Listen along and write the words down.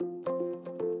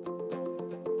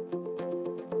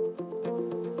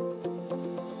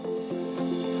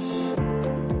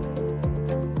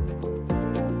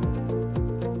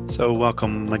So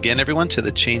welcome again, everyone, to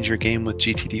the Change Your Game with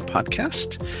GTD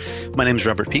podcast. My name is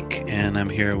Robert Peak, and I'm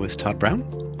here with Todd Brown.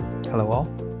 Hello, all.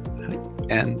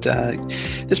 And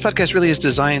this podcast really is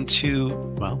designed to,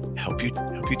 help you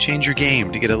change your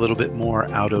game, to get a little bit more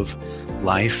out of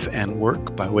life and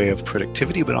work by way of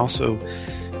productivity, but also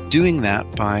doing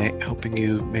that by helping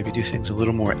you maybe do things a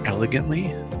little more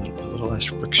elegantly, a little less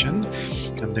friction,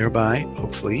 and thereby,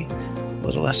 hopefully, a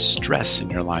little less stress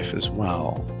in your life as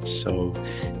well. So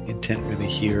the intent really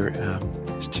here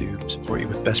is to support you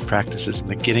with best practices in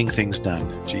the getting things done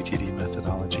GTD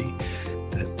methodology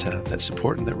that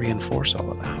support and that reinforce all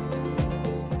of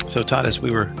that. So Todd, as we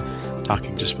were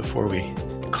talking just before we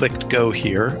clicked go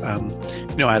here,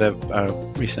 I had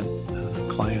a recent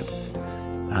client,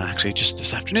 actually just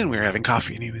this afternoon we were having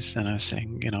coffee, and I was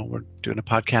saying, we're doing a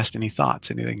podcast, any thoughts,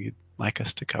 anything you'd like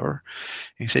us to cover?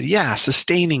 And he said, yeah,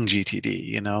 sustaining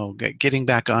GTD, getting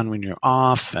back on when you're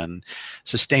off and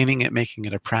sustaining it, making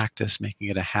it a practice, making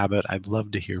it a habit. I'd love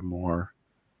to hear more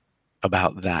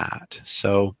about that.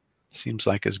 So seems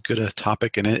like as good a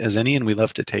topic as any, and we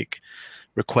love to take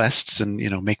requests and,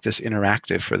 make this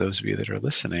interactive for those of you that are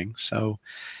listening. So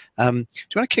do you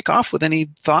want to kick off with any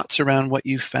thoughts around what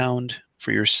you found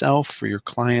for yourself, for your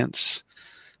clients,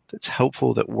 that's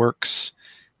helpful, that works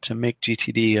to make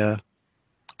GTD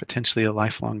potentially a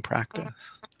lifelong practice?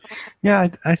 Yeah,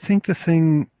 I think the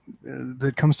thing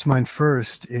that comes to mind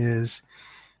first is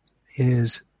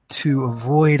to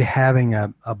avoid having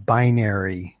a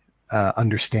binary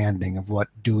understanding of what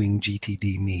doing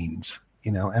GTD means.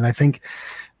 And I think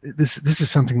this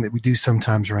is something that we do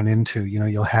sometimes run into.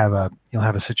 You'll have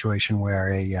a situation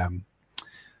where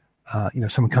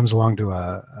someone comes along to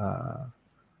a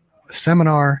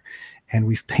seminar, and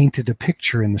we've painted a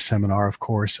picture in the seminar, of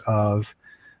course, of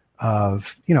a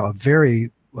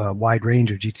very wide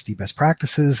range of GTD best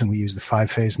practices, and we use the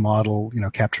 5-phase model,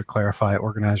 capture, clarify,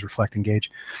 organize, reflect,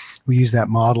 engage. We use that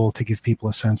model to give people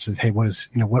a sense of, hey,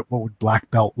 what would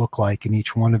black belt look like in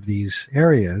each one of these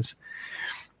areas?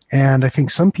 And I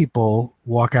think some people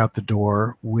walk out the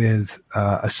door with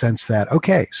a sense that,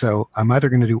 okay, so I'm either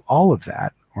going to do all of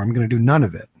that or I'm going to do none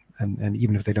of it. And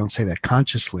even if they don't say that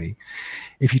consciously,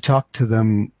 if you talk to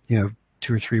them,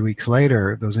 2 or 3 weeks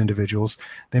later, those individuals,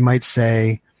 they might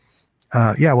say,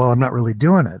 yeah, well, I'm not really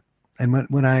doing it. And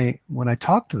when I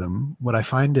talk to them, what I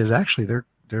find is actually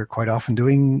they're quite often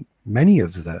doing many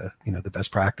of the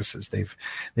best practices.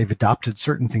 They've adopted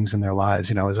certain things in their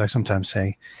lives. As I sometimes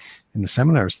say in the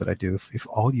seminars that I do, if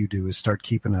all you do is start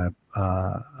keeping a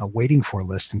waiting for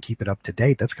list and keep it up to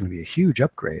date, that's going to be a huge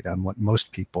upgrade on what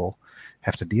most people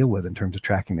have to deal with in terms of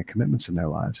tracking the commitments in their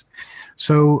lives.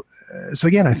 So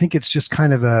again, I think it's just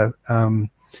kind of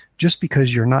just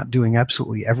because you're not doing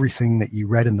absolutely everything that you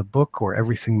read in the book or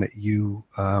everything that you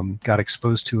got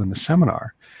exposed to in the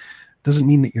seminar, doesn't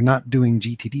mean that you're not doing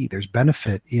GTD. There's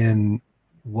benefit in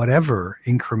whatever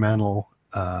incremental,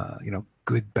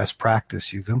 good best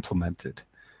practice you've implemented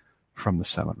from the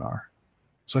seminar.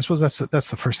 So I suppose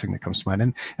that's the first thing that comes to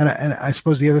mind. And I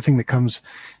suppose the other thing that comes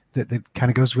that kind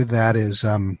of goes with that is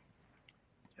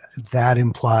that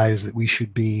implies that we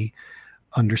should be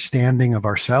understanding of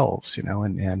ourselves,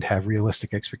 and have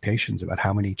realistic expectations about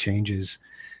how many changes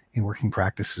in working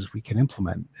practices we can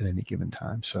implement at any given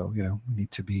time. So, we need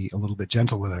to be a little bit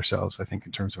gentle with ourselves, I think,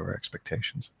 in terms of our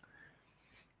expectations.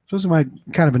 So those are my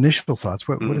kind of initial thoughts.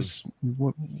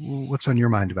 What's on your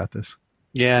mind about this?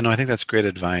 Yeah, no, I think that's great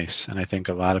advice. And I think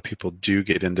a lot of people do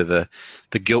get into the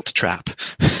guilt trap,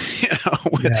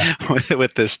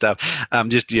 with this stuff.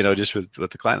 Just with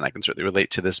the client, and I can certainly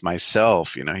relate to this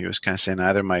myself. He was kind of saying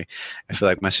I feel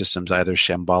like my system's either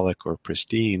shambolic or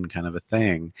pristine kind of a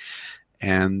thing.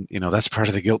 And, that's part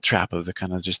of the guilt trap of the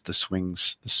kind of just the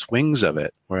swings of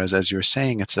it. Whereas, as you're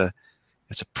saying, it's a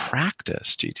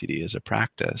practice. GTD is a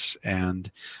practice.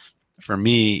 And for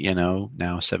me,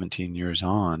 now 17 years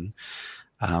on,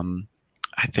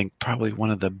 I think probably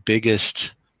one of the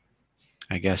biggest,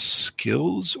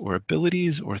 skills or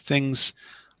abilities or things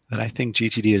that I think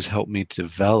GTD has helped me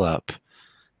develop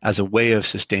as a way of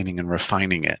sustaining and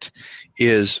refining it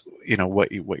is,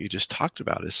 what you just talked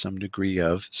about, is some degree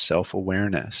of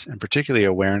self-awareness, and particularly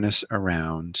awareness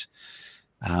around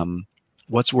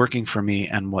what's working for me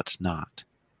and what's not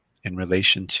in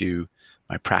relation to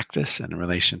my practice and in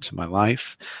relation to my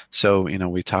life. So,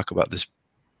 we talk about this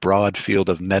broad field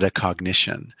of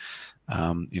metacognition,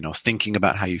 thinking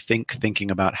about how you think,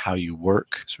 thinking about how you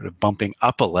work, sort of bumping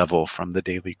up a level from the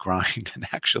daily grind and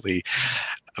actually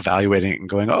evaluating it and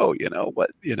going,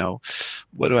 what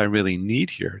do I really need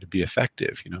here to be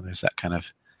effective? There's that kind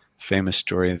of famous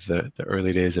story of the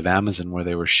early days of Amazon where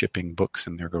they were shipping books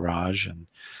in their garage, and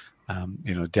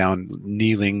down,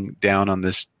 kneeling down on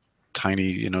this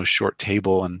tiny, short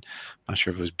table. And I'm not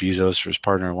sure if it was Bezos or his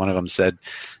partner. One of them said,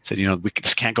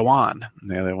 this can't go on. And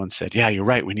the other one said, yeah, you're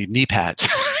right. We need knee pads.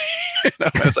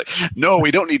 It's like, no, we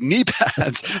don't need knee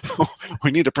pads. We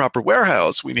need a proper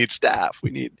warehouse. We need staff.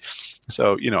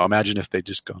 So, imagine if they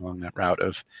just gone along that route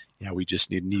of, yeah, we just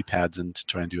need knee pads, and to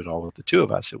try and do it all with the two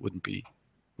of us, it wouldn't be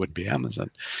Amazon.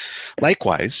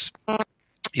 Likewise,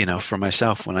 for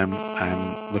myself, when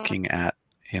I'm looking at,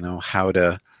 how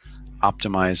to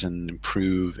optimize and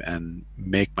improve and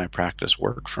make my practice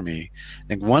work for me, I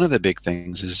think one of the big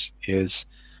things is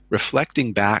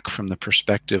reflecting back from the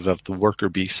perspective of the worker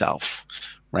bee self,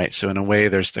 right? So in a way,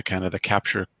 there's the kind of the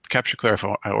capture,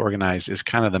 clarify, organize is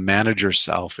kind of the manager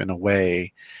self in a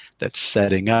way that's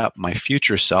setting up my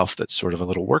future self that's sort of a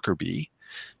little worker bee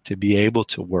to be able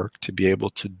to work, to be able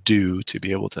to do, to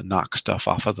be able to knock stuff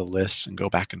off of the lists and go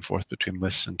back and forth between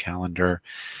lists and calendar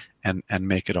and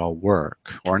make it all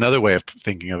work. Or another way of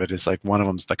thinking of it is like one of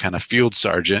them's the kind of field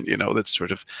sergeant, that's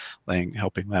sort of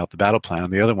helping lay out the battle plan,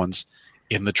 and the other one's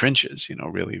in the trenches,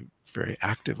 really very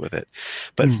active with it.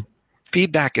 But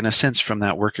feedback in a sense from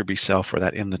that worker bee self or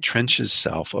that in the trenches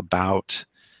self about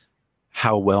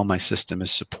how well my system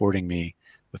is supporting me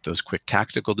with those quick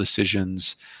tactical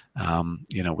decisions,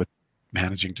 with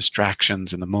managing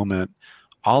distractions in the moment,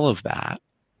 all of that,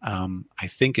 I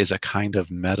think is a kind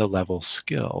of meta level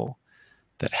skill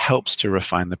that helps to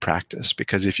refine the practice.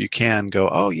 Because if you can go,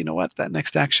 oh, you know what, that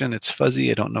next action, it's fuzzy,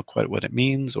 I don't know quite what it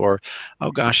means, or, oh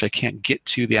gosh, I can't get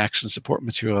to the action support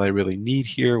material I really need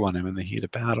here when I'm in the heat of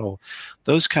battle.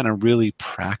 Those kind of really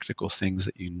practical things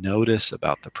that you notice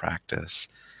about the practice,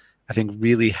 I think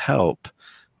really help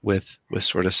with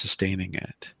sort of sustaining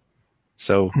it.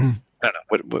 So I don't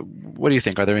know. What do you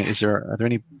think? Are there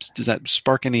any? Does that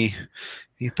spark any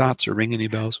thoughts or ring any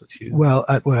bells with you? Well,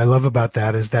 what I love about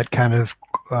that is that kind of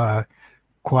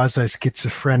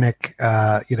quasi-schizophrenic,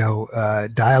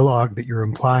 dialogue that you're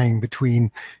implying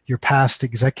between your past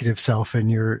executive self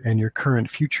and your current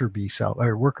future bee self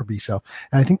or worker bee self,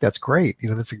 and I think that's great.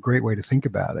 That's a great way to think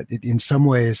about it. In some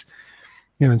ways,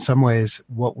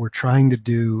 what we're trying to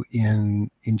do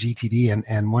in GTD,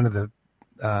 and one of the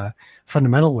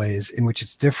fundamental ways in which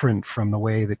it's different from the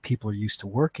way that people are used to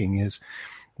working is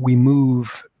we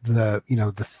move the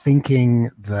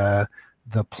thinking, the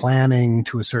planning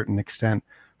to a certain extent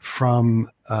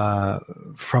from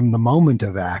the moment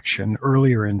of action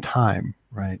earlier in time,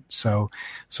 right? So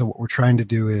what we're trying to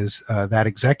do is that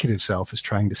executive self is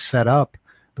trying to set up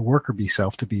the worker bee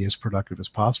self to be as productive as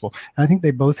possible. And I think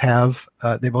they both have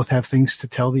things to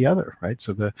tell the other, right?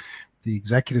 So the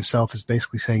executive self is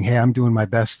basically saying, hey, I'm doing my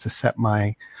best to set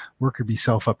my worker bee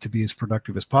self up to be as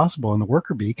productive as possible. And the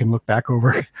worker bee can look back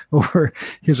over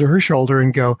his or her shoulder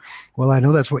and go, well, I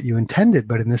know that's what you intended,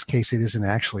 but in this case, it isn't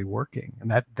actually working. And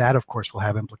that of course, will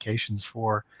have implications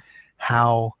for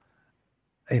how,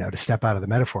 to step out of the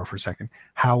metaphor for a second,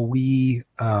 how we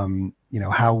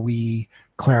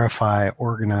clarify,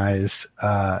 organize,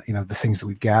 the things that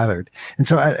we've gathered. And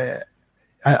so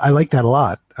I like that a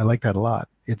lot.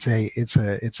 It's I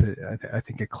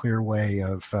think a clear way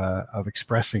of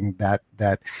expressing that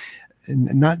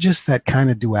not just that kind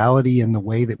of duality in the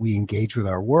way that we engage with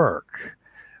our work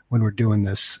when we're doing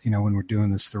this,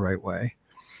 the right way,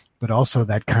 but also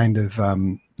that kind of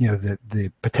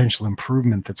the potential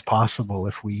improvement that's possible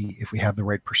if we have the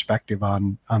right perspective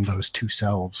on those two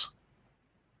selves.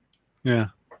 Yeah.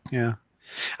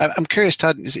 I'm curious,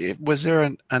 Todd, was there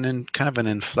kind of an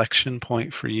inflection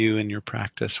point for you in your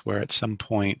practice where at some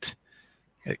point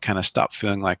it kind of stopped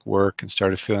feeling like work and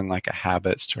started feeling like a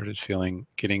habit,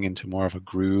 getting into more of a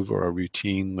groove or a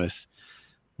routine with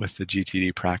the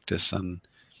GTD practice? And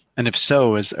if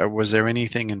so, was there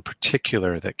anything in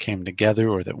particular that came together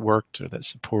or that worked or that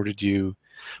supported you?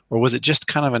 Or was it just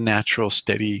kind of a natural,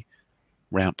 steady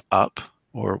ramp up?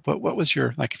 Or what was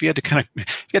your, like, if you had to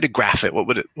graph it, what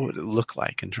would it look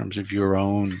like in terms of your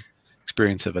own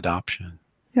experience of adoption?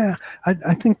 Yeah,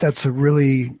 I think that's a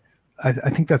really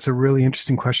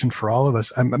interesting question for all of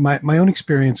us. My own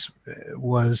experience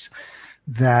was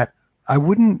that I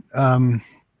wouldn't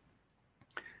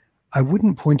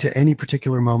point to any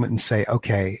particular moment and say,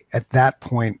 okay, at that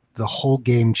point the whole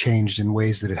game changed in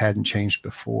ways that it hadn't changed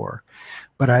before.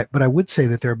 But I would say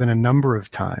that there have been a number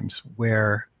of times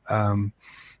where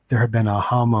there have been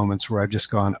aha moments where I've just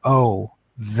gone, oh,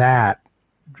 that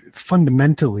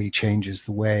fundamentally changes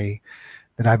the way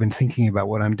that I've been thinking about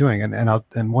what I'm doing.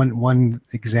 And one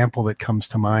example that comes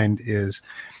to mind is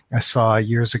I saw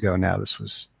years ago now,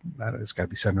 it's got to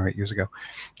be 7 or 8 years ago,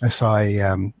 I saw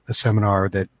a seminar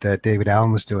that David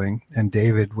Allen was doing, and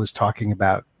David was talking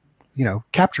about,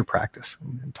 capture practice,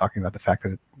 and talking about the fact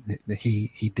that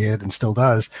he did and still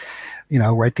does,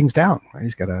 write things down. Right?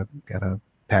 He's got a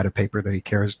pad of paper that he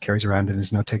carries around in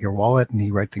his note-taker wallet, and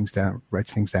he writes things down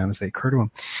as they occur to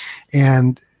him.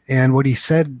 And what he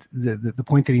said, the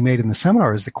point that he made in the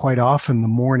seminar is that quite often the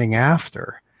morning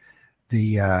after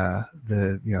the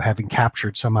having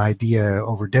captured some idea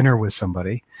over dinner with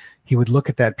somebody, he would look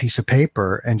at that piece of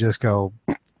paper and just go,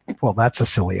 well, that's a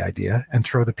silly idea, and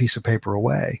throw the piece of paper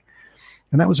away.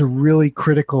 And that was a really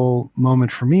critical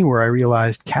moment for me, where I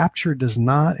realized capture does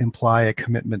not imply a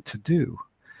commitment to do.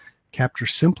 Capture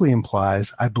simply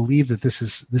implies, I believe that this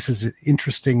is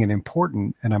interesting and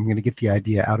important, and I'm going to get the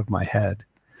idea out of my head.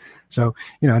 So,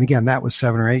 and again, that was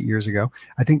 7 or 8 years ago.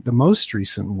 I think the most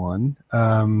recent one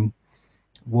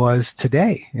was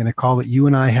today in a call that you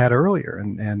and I had earlier,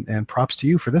 and props to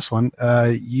you for this one.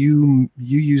 You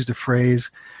used a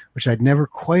phrase which I'd never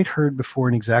quite heard before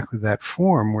in exactly that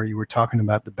form, where you were talking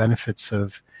about the benefits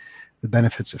of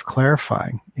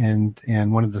clarifying.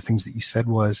 And one of the things that you said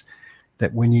was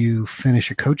that when you finish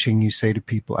a coaching, you say to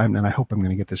people, and I hope I'm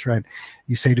going to get this right,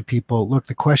 you say to people, look,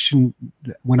 the question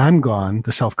when I'm gone,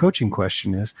 the self-coaching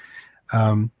question is,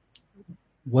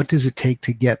 what does it take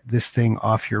to get this thing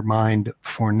off your mind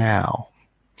for now?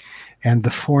 And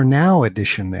the for now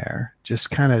addition there, just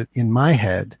kind of in my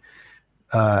head,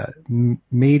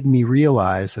 made me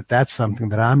realize that that's something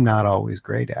that I'm not always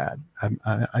great at.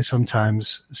 I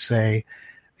sometimes say,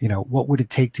 what would it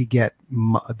take to get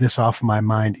this off my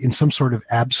mind in some sort of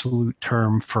absolute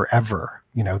term forever?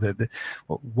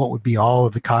 What would be all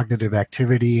of the cognitive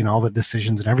activity and all the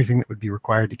decisions and everything that would be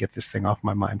required to get this thing off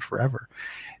my mind forever?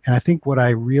 And I think what I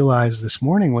realized this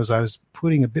morning was I was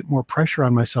putting a bit more pressure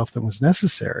on myself than was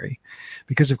necessary,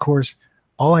 because of course,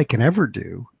 all I can ever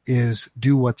do is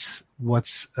do what's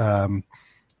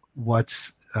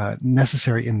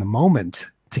necessary in the moment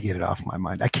to get it off my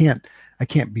mind. I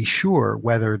can't be sure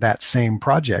whether that same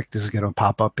project is going to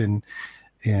pop up in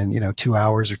 2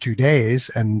 hours or 2 days,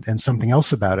 and something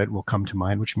else about it will come to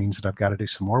mind, which means that I've got to do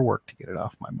some more work to get it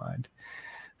off my mind.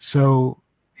 So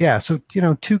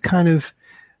two kind of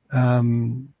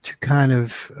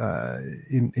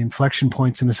inflection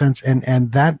points in a sense,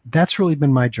 and that's really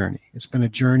been my journey. It's been a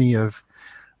journey of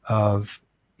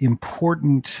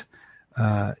important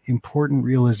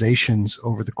realizations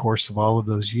over the course of all of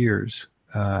those years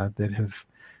that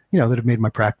have made my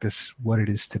practice what it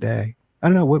is today. I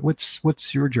don't know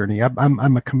what's your journey.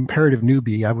 I'm a comparative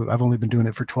newbie. I've only been doing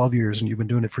it for 12 years, and you've been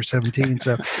doing it for 17.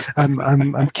 So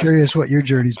I'm curious what your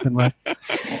journey's been like.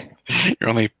 You're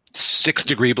only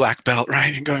 6-degree black belt,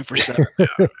 right? And going for 7.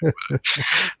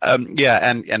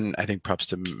 And I think props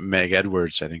to Meg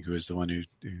Edwards, I think, who was the one who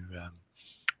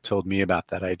told me about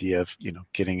that idea of,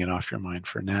 getting it off your mind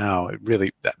for now. It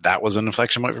really, that was an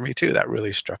inflection point for me too. That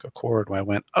really struck a chord where I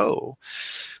went, oh,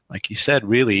 like you said,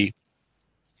 really,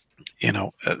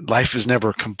 life is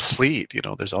never complete.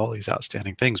 There's all these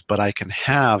outstanding things, but I can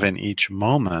have in each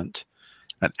moment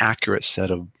an accurate set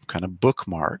of kind of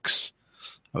bookmarks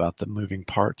about the moving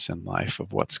parts in life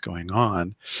of what's going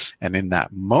on. And in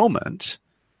that moment,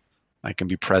 I can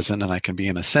be present, and I can be,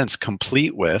 in a sense,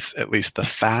 complete with at least the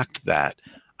fact that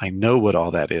I know what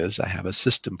all that is. I have a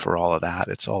system for all of that.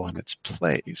 It's all in its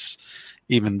place.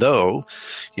 Even though,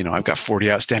 I've got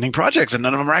 40 outstanding projects and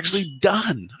none of them are actually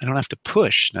done. I don't have to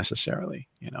push necessarily,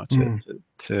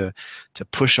 to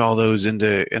push all those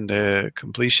into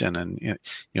completion. And,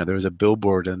 there was a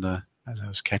billboard as I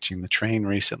was catching the train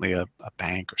recently, a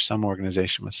bank or some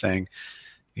organization was saying,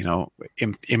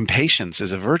 impatience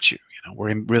is a virtue.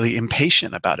 We're really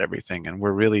impatient about everything, and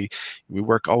we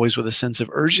work always with a sense of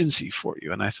urgency for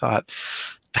you. And I thought,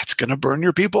 that's going to burn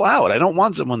your people out. I don't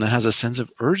want someone that has a sense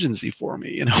of urgency for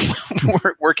me.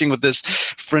 Working with this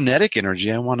frenetic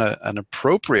energy, I want an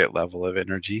appropriate level of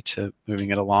energy to moving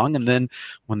it along. And then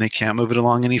when they can't move it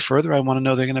along any further, I want to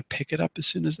know they're going to pick it up as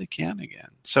soon as they can again.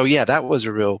 So yeah, that was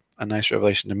a nice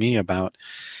revelation to me about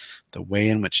the way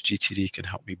in which GTD can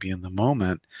help me be in the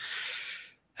moment.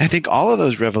 I think all of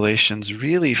those revelations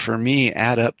really, for me,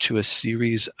 add up to a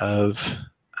series of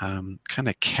kind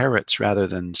of carrots rather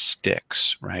than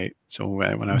sticks, right? So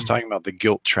when I was talking about the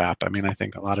guilt trap, I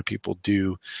think a lot of people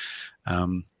do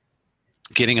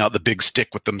getting out the big stick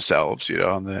with themselves,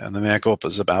 and the mea culpa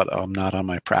is about, oh, I'm not on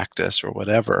my practice or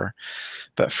whatever.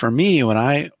 But for me, what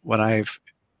I've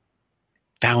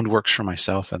found works for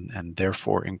myself and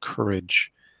therefore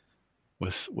encourage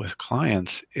with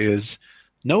clients is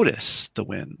notice the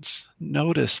wins,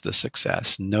 notice the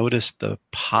success, notice the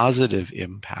positive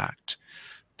impact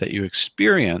that you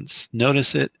experience,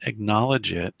 notice it,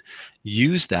 acknowledge it,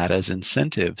 use that as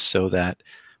incentive so that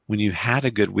when you had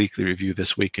a good weekly review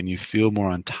this week and you feel more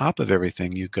on top of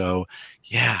everything, you go,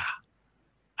 yeah,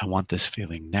 I want this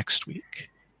feeling next week,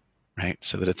 right?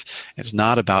 So that it's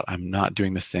not about I'm not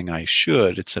doing the thing I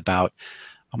should. It's about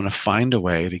I'm going to find a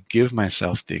way to give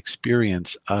myself the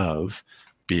experience of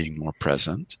being more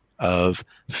present, of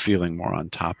feeling more on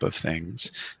top of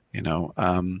things,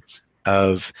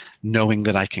 of knowing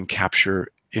that I can capture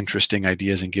interesting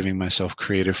ideas and giving myself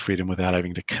creative freedom without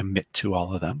having to commit to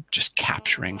all of them, just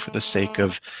capturing for the sake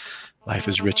of life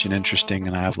is rich and interesting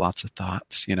and I have lots of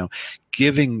thoughts,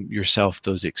 giving yourself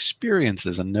those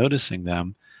experiences and noticing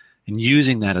them and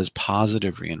using that as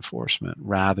positive reinforcement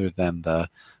rather than the,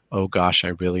 oh gosh, I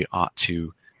really ought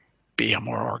to be a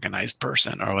more organized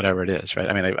person or whatever it is, right?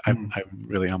 I mean, I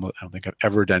really almost, I don't think I've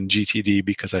ever done GTD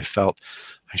because I felt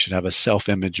I should have a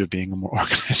self-image of being a more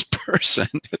organized person.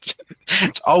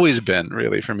 It's always been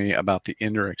really for me about the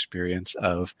inner experience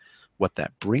of what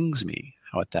that brings me,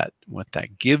 what that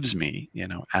gives me,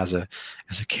 as a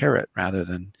carrot rather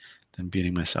than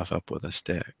beating myself up with a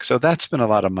stick. So that's been a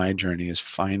lot of my journey, is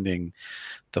finding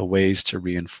the ways to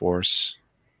reinforce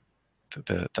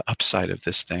the upside of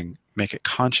this thing, make it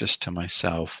conscious to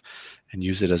myself, and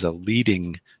use it as a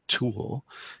leading tool,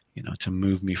 to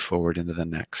move me forward into the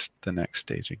next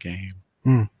stage of game.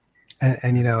 And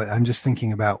I'm just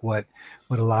thinking about what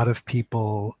a lot of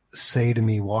people say to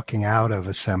me walking out of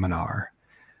a seminar,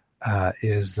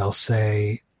 is they'll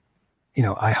say,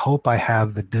 I hope I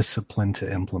have the discipline to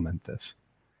implement this.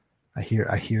 I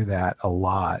hear that a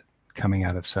lot coming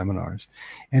out of seminars.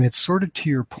 And it's sort of to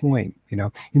your point,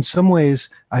 in some ways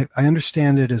I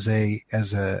understand it as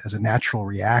a natural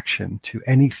reaction to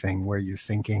anything where you're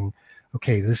thinking,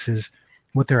 okay, this is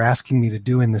what they're asking me to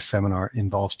do in this seminar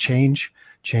involves change.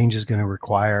 Change is going to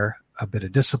require a bit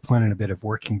of discipline and a bit of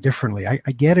working differently. I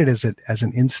get it as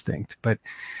an instinct, but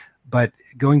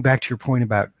going back to your point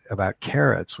about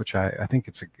carrots, which I think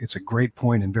it's a great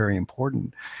point and very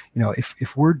important.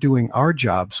 If we're doing our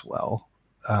jobs well,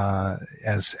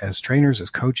 as trainers, as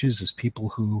coaches, as people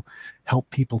who help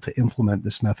people to implement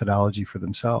this methodology for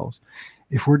themselves,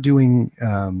 if we're doing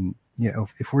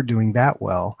if we're doing that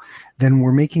well, then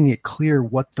we're making it clear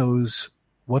what those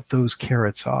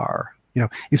carrots are.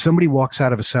 If somebody walks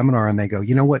out of a seminar and they go,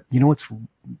 what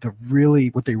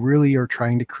they really are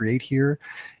trying to create here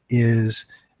is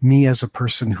me as a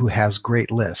person who has great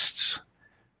lists,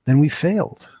 then we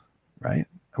failed, right?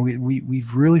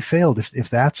 We've really failed if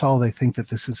that's all they think that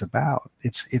this is about.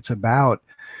 It's about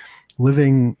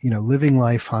living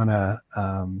life on a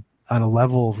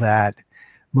level that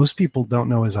most people don't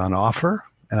know is on offer,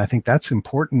 and I think that's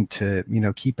important to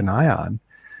keep an eye on.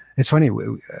 It's funny.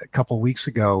 A couple of weeks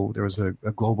ago, there was a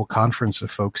global conference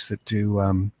of folks that do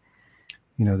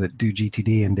that do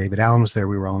GTD, and David Allen was there.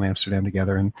 We were all in Amsterdam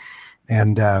together, and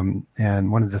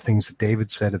one of the things that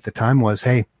David said at the time was,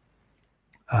 hey,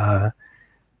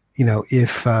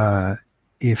 if I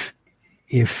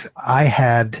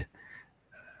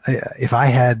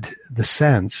had the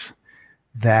sense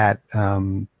that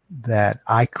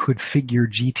I could figure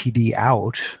GTD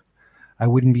out, I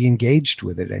wouldn't be engaged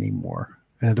with it anymore.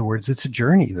 In other words, it's a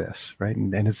journey, right?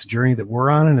 And it's a journey that we're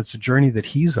on, and it's a journey that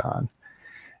he's on.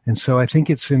 And so I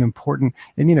think it's an important,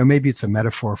 and maybe it's a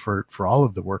metaphor for all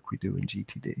of the work we do in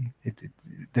GTD.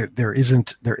 There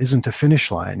isn't a finish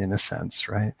line in a sense,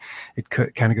 right? It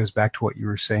kind of goes back to what you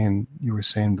were saying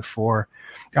before.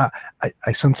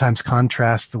 I sometimes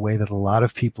contrast the way that a lot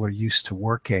of people are used to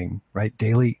working, right?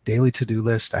 Daily to-do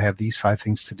list. I have these 5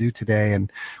 things to do today,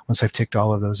 and once I've ticked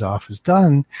all of those off as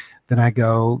done, then I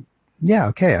go, yeah,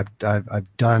 okay,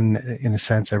 I've done in a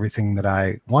sense everything that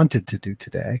I wanted to do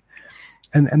today.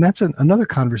 And that's another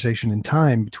conversation in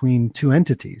time between two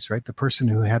entities, right? The person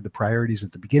who had the priorities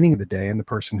at the beginning of the day and the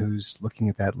person who's looking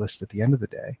at that list at the end of the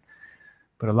day.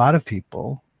 But a lot of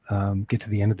people get to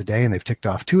the end of the day and they've ticked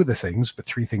off 2 of the things, but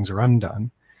 3 things are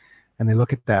undone. And they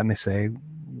look at that and they say,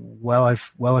 well,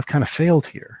 I've kind of failed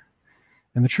here.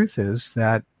 And the truth is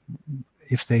that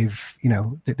if they've,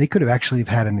 they could have actually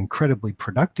had an incredibly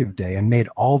productive day and made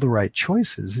all the right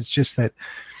choices. It's just that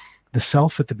the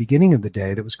self at the beginning of the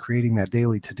day that was creating that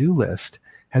daily to-do list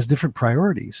has different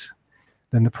priorities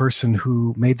than the person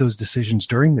who made those decisions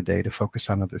during the day to focus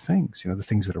on other things. The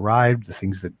things that arrived, the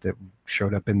things that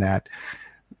showed up in that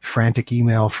frantic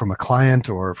email from a client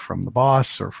or from the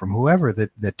boss or from whoever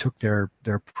that took their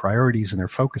priorities and their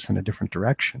focus in a different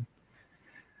direction.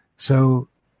 So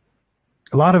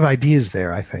a lot of ideas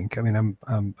there, I think. I mean,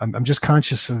 I'm just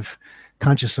conscious of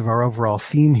our overall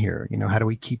theme here. How do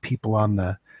we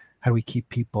keep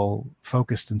people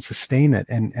focused and sustain it?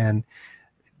 And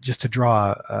just to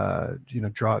draw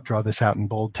this out in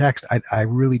bold text, I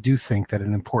really do think that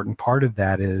an important part of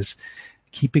that is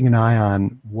keeping an eye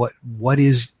on what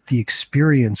is the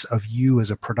experience of you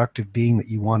as a productive being that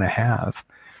you want to have.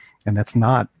 And that's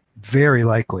not very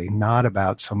likely not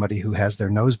about somebody who has their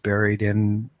nose buried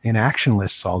in action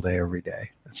lists all day, every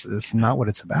day. It's not what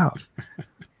it's about.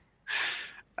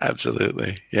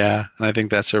 Absolutely. Yeah. And I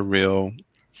think that's a real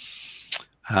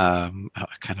kind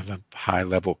of a high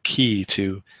level key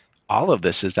to all of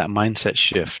this, is that mindset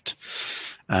shift.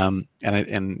 And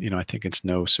I think it's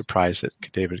no surprise that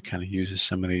David kind of uses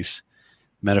some of these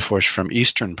metaphors from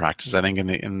Eastern practice. I think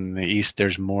in the East,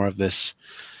 there's more of this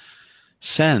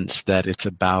sense that it's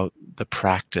about the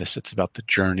practice, it's about the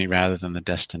journey rather than the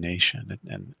destination,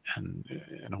 and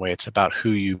in a way, it's about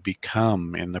who you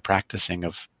become in the practicing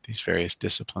of these various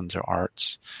disciplines or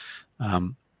arts,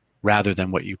 rather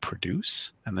than what you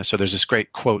produce. And so there's this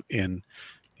great quote in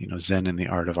Zen and the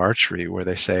Art of Archery, where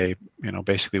they say,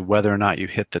 basically, whether or not you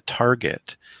hit the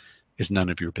target is none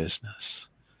of your business.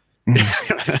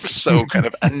 That's so kind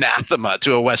of anathema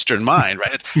to a Western mind,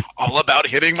 right? It's all about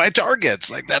hitting my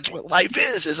targets. Like, that's what life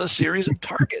is a series of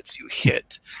targets you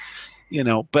hit,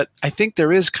 but I think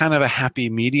there is kind of a happy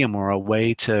medium, or a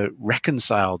way to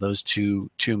reconcile those two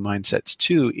mindsets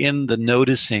too, in the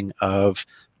noticing of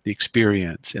the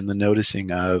experience, in the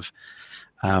noticing of,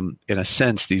 in a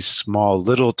sense, these small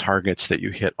little targets that you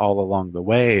hit all along the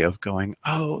way, of going,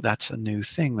 oh, that's a new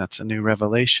thing. That's a new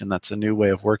revelation. That's a new way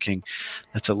of working.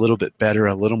 That's a little bit better,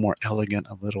 a little more elegant,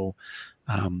 a little,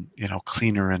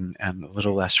 cleaner, and a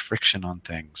little less friction on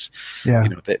things. Yeah.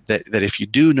 That if you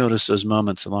do notice those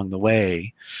moments along the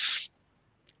way,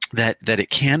 that it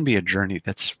can be a journey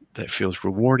that feels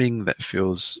rewarding, that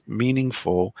feels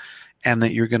meaningful, and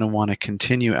that you're going to want to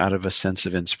continue out of a sense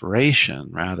of inspiration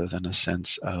rather than a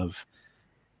sense of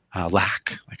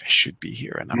lack, like I should be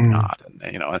here and I'm not,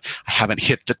 and I haven't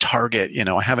hit the target,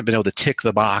 I haven't been able to tick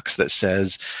the box that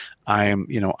says I've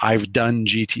done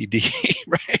GTD,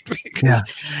 right? Because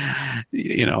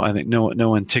I think no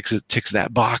one ticks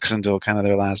that box until kind of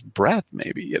their last breath,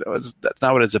 maybe. That's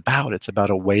not what it's about. It's about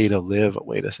a way to live, a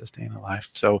way to sustain a life.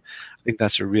 So I think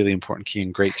that's a really important key,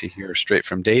 and great to hear straight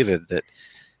from David that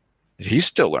he's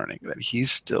still learning, that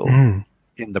he's still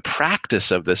in the practice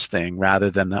of this thing,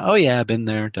 rather than oh yeah, I've been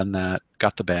there, done that,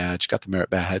 got the badge, got the merit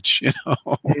badge,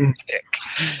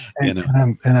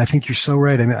 And I think you're so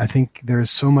right. I mean, I think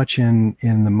there's so much in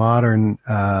the modern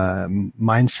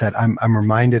mindset. I'm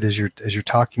reminded as you're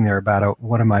talking there about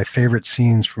one of my favorite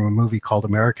scenes from a movie called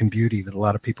American Beauty that a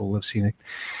lot of people have seen, it,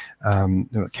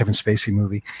 Kevin Spacey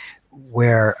movie,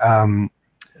 where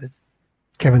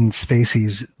Kevin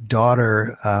Spacey's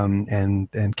daughter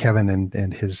and Kevin and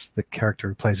the character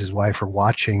who plays his wife are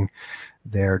watching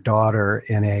their daughter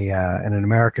in an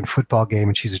American football game,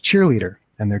 and she's a cheerleader,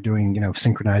 and they're doing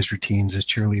synchronized routines as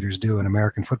cheerleaders do in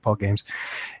American football games.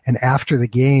 And after the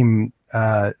game,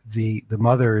 the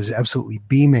mother is absolutely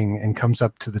beaming and comes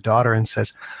up to the daughter and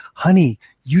says, "Honey,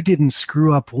 you didn't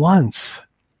screw up once."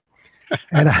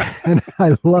 And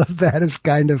I love that as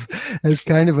kind of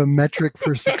a metric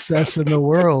for success in the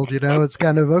world. It's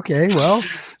kind of, okay, well,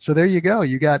 so there you go.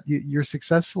 You're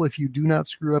successful if you do not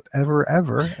screw up ever,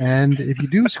 and if you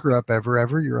do screw up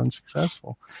ever, you're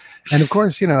unsuccessful. And of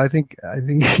course, I think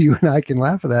you and I can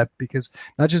laugh at that, because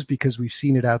not just because we've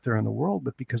seen it out there in the world,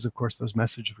 but because of course those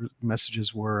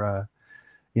messages were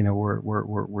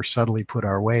subtly put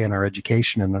our way in our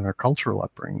education and in our cultural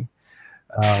upbringing.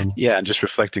 And just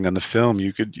reflecting on the film,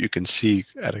 you can see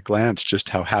at a glance just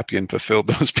how happy and fulfilled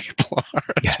those people are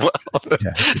as well.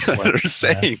 That are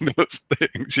saying those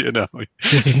things.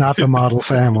 This is not the model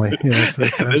family. Yes,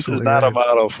 this is not a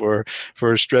model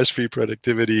for stress-free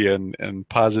productivity and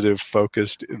positive,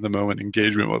 focused, in the moment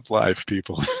engagement with life.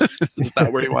 People, it's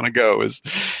not where you want to go. Is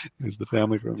the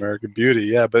family from American Beauty?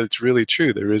 Yeah, but it's really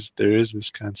true. There is this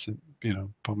constant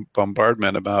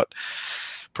bombardment about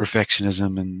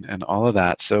perfectionism and all of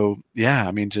that. So yeah,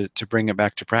 I mean, to bring it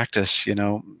back to practice,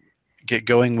 get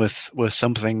going with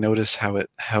something, notice how it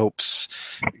helps,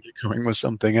 get going with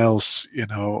something else,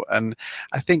 and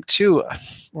I think too,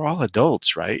 we're all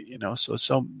adults, right?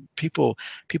 So people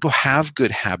have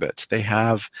good habits. They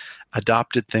have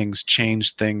adopted things,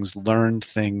 changed things, learned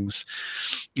things,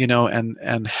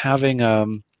 and having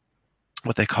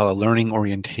what they call a learning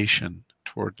orientation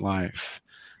toward life,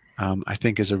 I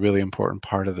think is a really important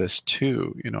part of this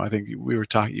too. I think we were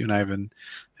talking, you and I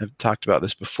have talked about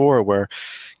this before, where,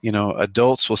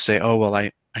 adults will say, oh, well,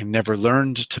 I never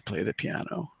learned to play the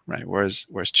piano, right? Whereas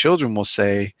children will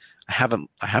say, I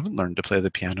haven't learned to play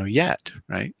the piano yet,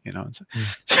 right? And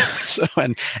Mm. so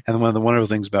and one of the wonderful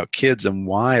things about kids and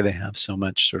why they have so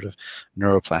much sort of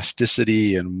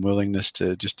neuroplasticity and willingness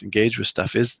to just engage with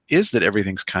stuff is that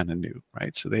everything's kind of new,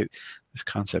 right? So this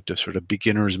concept of sort of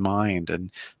beginner's mind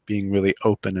and being really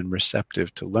open and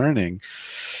receptive to learning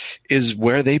is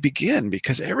where they begin,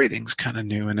 because everything's kind of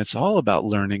new and it's all about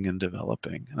learning and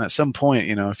developing. And at some point,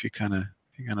 if you kind of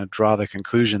draw the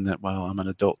conclusion that, well, I'm an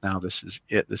adult now, this is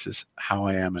it, this is how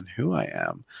I am and who I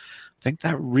am, I think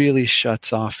that really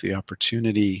shuts off the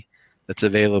opportunity that's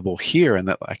available here, and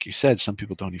that, like you said, some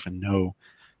people don't even know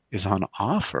is on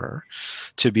offer,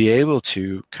 to be able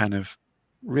to kind of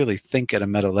really think at a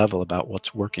meta level about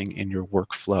what's working in your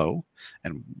workflow.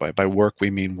 And by work, we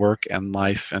mean work and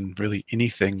life and really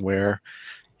anything where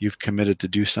you've committed to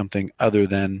do something other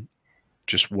than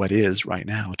just what is right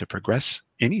now, to progress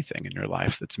anything in your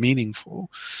life that's meaningful,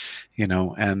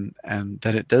 and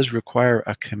that it does require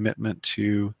a commitment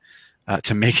to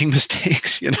making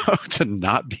mistakes, to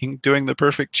not doing the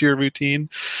perfect cheer routine,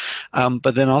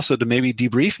 but then also to maybe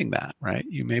debriefing that, right?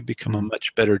 You may become a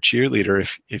much better cheerleader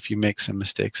if you make some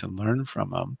mistakes and learn from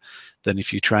them, than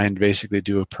if you try and basically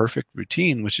do a perfect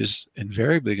routine, which is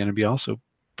invariably going to be also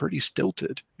pretty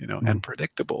stilted, and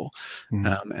predictable,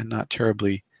 and not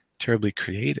terribly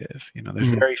creative. There's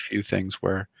very few things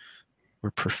where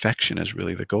perfection is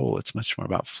really the goal. It's much more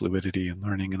about fluidity and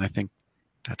learning, and I think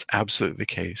that's absolutely the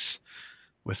case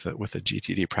with a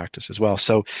GTD practice as well.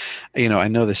 So, I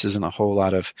know this isn't a whole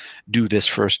lot of do this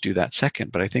first, do that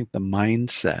second, but I think the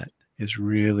mindset is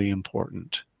really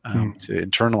important to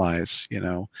internalize,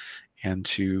 and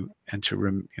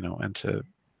to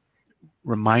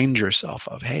remind yourself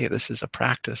of, hey, this is a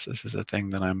practice. This is a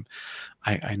thing that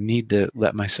I need to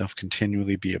let myself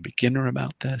continually be a beginner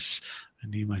about this. I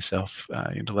need myself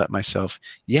to let myself,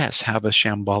 yes, have a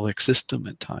shambolic system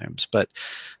at times, but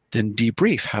then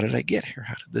debrief. How did I get here?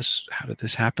 How did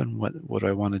this happen? What do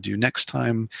I want to do next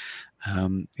time?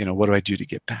 What do I do to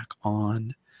get back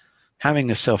on? Having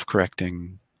a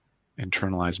self-correcting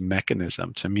internalized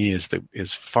mechanism, to me,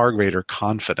 is far greater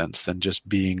confidence than just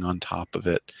being on top of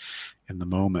it in the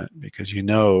moment, because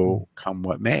come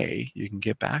what may, you can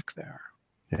get back there.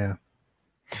 Yeah.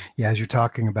 Yeah, as you're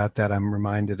talking about that, I'm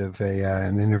reminded of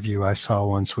an interview I saw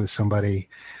once with somebody.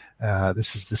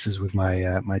 This is with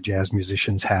my jazz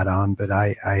musician's hat on, but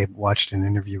I watched an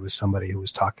interview with somebody who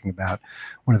was talking about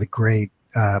one of the great,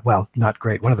 not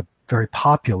great, one of the very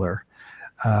popular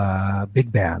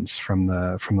big bands from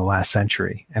the last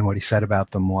century, and what he said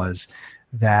about them was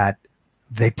that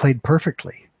they played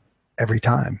perfectly every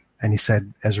time, and he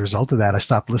said, as a result of that, I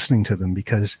stopped listening to them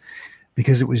because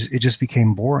it just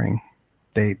became boring.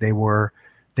 They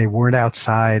weren't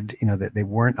outside, that they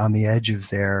weren't on the edge of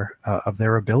their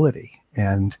ability,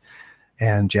 and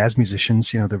jazz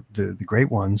musicians, the great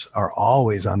ones, are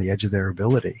always on the edge of their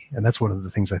ability, and that's one of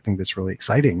the things I think that's really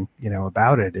exciting,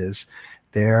 about it, is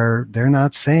they're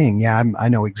not saying, yeah, I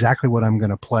know exactly what I'm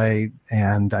going to play,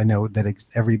 and I know that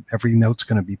every note's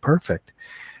going to be perfect.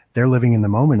 They're living in the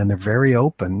moment, and they're very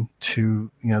open to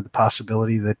the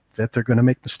possibility that they're going to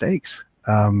make mistakes.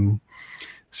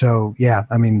 So yeah,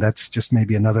 I mean, that's just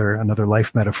maybe another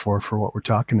life metaphor for what we're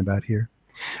talking about here.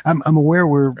 I'm aware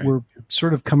we're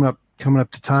sort of coming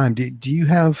up to time. Do you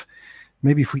have,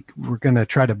 maybe if we're going to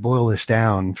try to boil this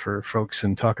down for folks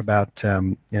and talk about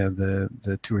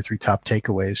the 2 or 3 top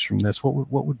takeaways from this,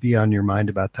 what would be on your mind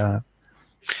about that?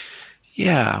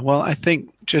 Yeah, well, I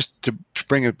think just to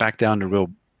bring it back down to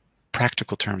real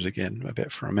practical terms again a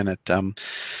bit for a minute, to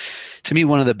me,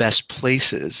 one of the best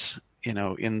places in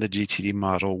the GTD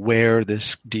model where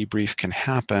this debrief can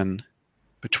happen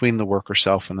between the worker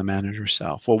self and the manager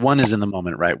self. Well, one is in the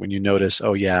moment, right? When you notice,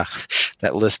 oh yeah,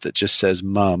 that list that just says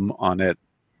mum on it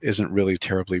isn't really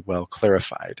terribly well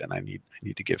clarified, and I need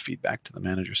to give feedback to the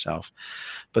manager self.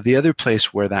 But the other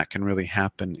place where that can really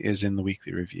happen is in the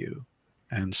weekly review.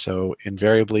 And so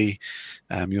invariably,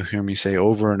 you'll hear me say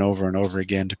over and over and over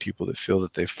again to people that feel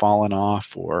that they've fallen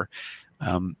off, or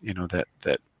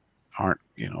that aren't,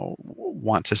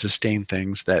 want to sustain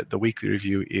things, that the weekly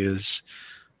review is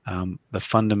the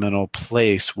fundamental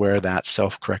place where that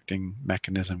self-correcting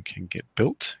mechanism can get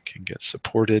built, can get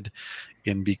supported,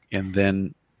 and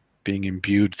then being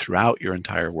imbued throughout your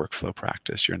entire workflow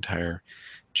practice, your entire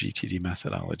GTD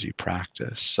methodology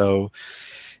practice. So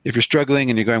if you're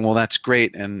struggling and you're going, well, that's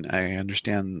great, and I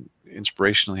understand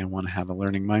inspirationally I want to have a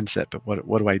learning mindset, but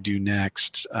what do I do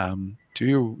next?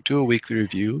 Do a weekly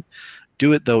review.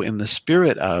 Do it, though, in the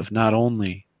spirit of not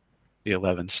only the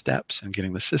 11 steps and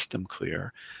getting the system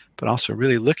clear, but also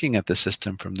really looking at the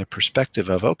system from the perspective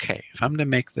of, okay, if I'm going to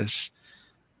make this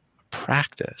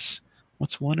practice,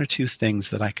 what's one or two things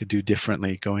that I could do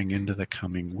differently going into the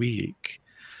coming week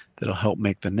that'll help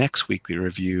make the next weekly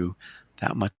review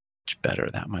that much better,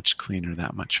 that much cleaner,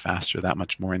 that much faster, that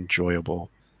much more enjoyable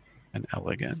and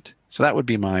elegant. So that would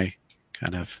be my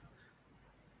kind of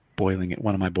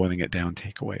one of my boiling it down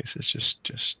takeaways is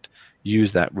just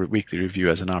use that weekly review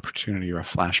as an opportunity or a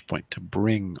flashpoint to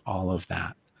bring all of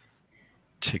that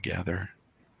together.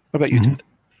 What about you, Ted?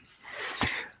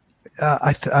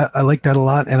 I like that a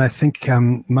lot, and I think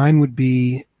mine would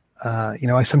be,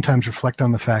 I sometimes reflect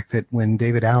on the fact that when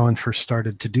David Allen first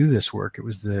started to do this work, it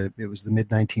was the mid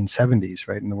 1970s,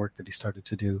 right, and the work that he started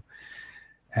to do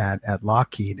at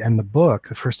Lockheed, and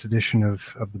the first edition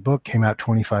of the book came out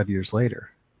 25 years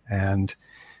later, and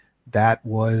that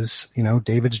was,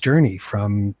 David's journey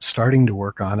from starting to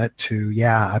work on it to,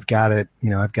 I've got it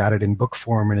in book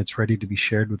form and it's ready to be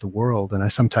shared with the world. And I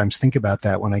sometimes think about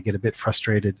that when I get a bit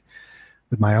frustrated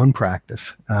with my own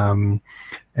practice. And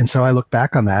so I look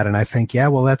back on that and I think,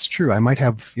 well, that's true. I might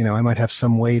have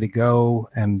some way to go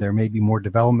and there may be more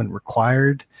development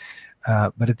required.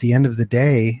 But at the end of the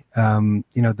day,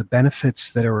 the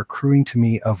benefits that are accruing to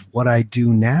me of what I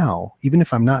do now, even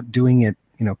if I'm not doing it,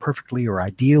 perfectly or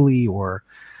ideally, or,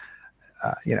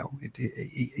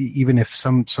 even if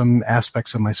some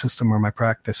aspects of my system or my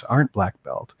practice aren't black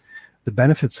belt, the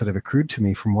benefits that have accrued to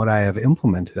me from what I have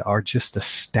implemented are just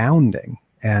astounding.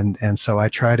 And so I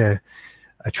try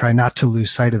not to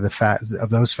lose sight of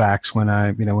those facts when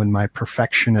when my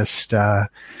perfectionist, my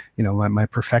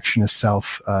perfectionist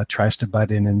self tries to butt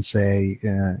in and say,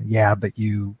 but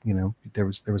there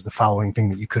was the following thing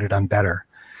that you could have done better.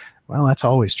 Well, that's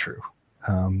always true.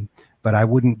 But I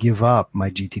wouldn't give up my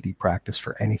GTD practice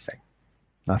for anything,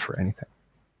 not for anything.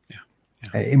 Yeah.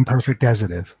 Imperfect as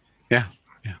it is. Yeah.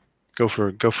 Go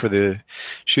for the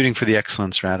shooting for the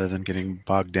excellence rather than getting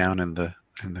bogged down in the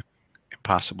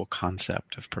impossible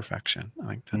concept of perfection. I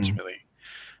think that's really,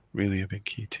 really a big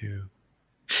key too.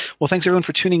 Well, thanks everyone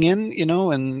for tuning in,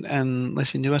 and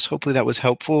listening to us. Hopefully that was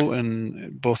helpful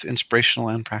and both inspirational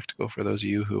and practical for those of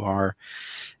you who are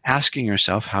asking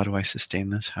yourself, how do I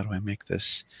sustain this? How do I make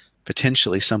this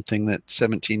potentially something that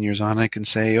 17 years on I can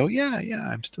say, oh yeah,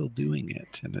 I'm still doing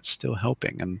it and it's still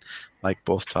helping. And like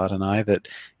both Todd and I, that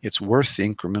it's worth the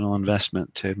incremental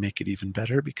investment to make it even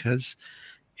better because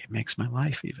it makes my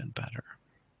life even better.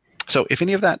 So if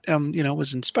any of that,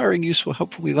 was inspiring, useful,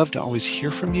 helpful, we love to always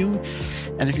hear from you.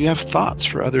 And if you have thoughts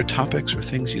for other topics or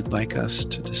things you'd like us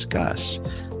to discuss,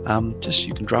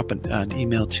 you can drop an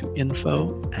email to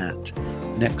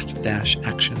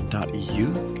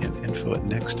info@next-action.eu. Again,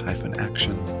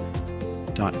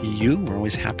 info@next-action.eu. We're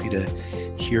always happy to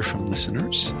hear from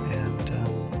listeners. And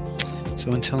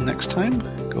so until next time,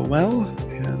 go well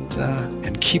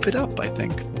and keep it up, I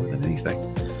think, more than anything.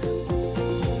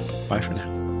 Bye for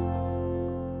now.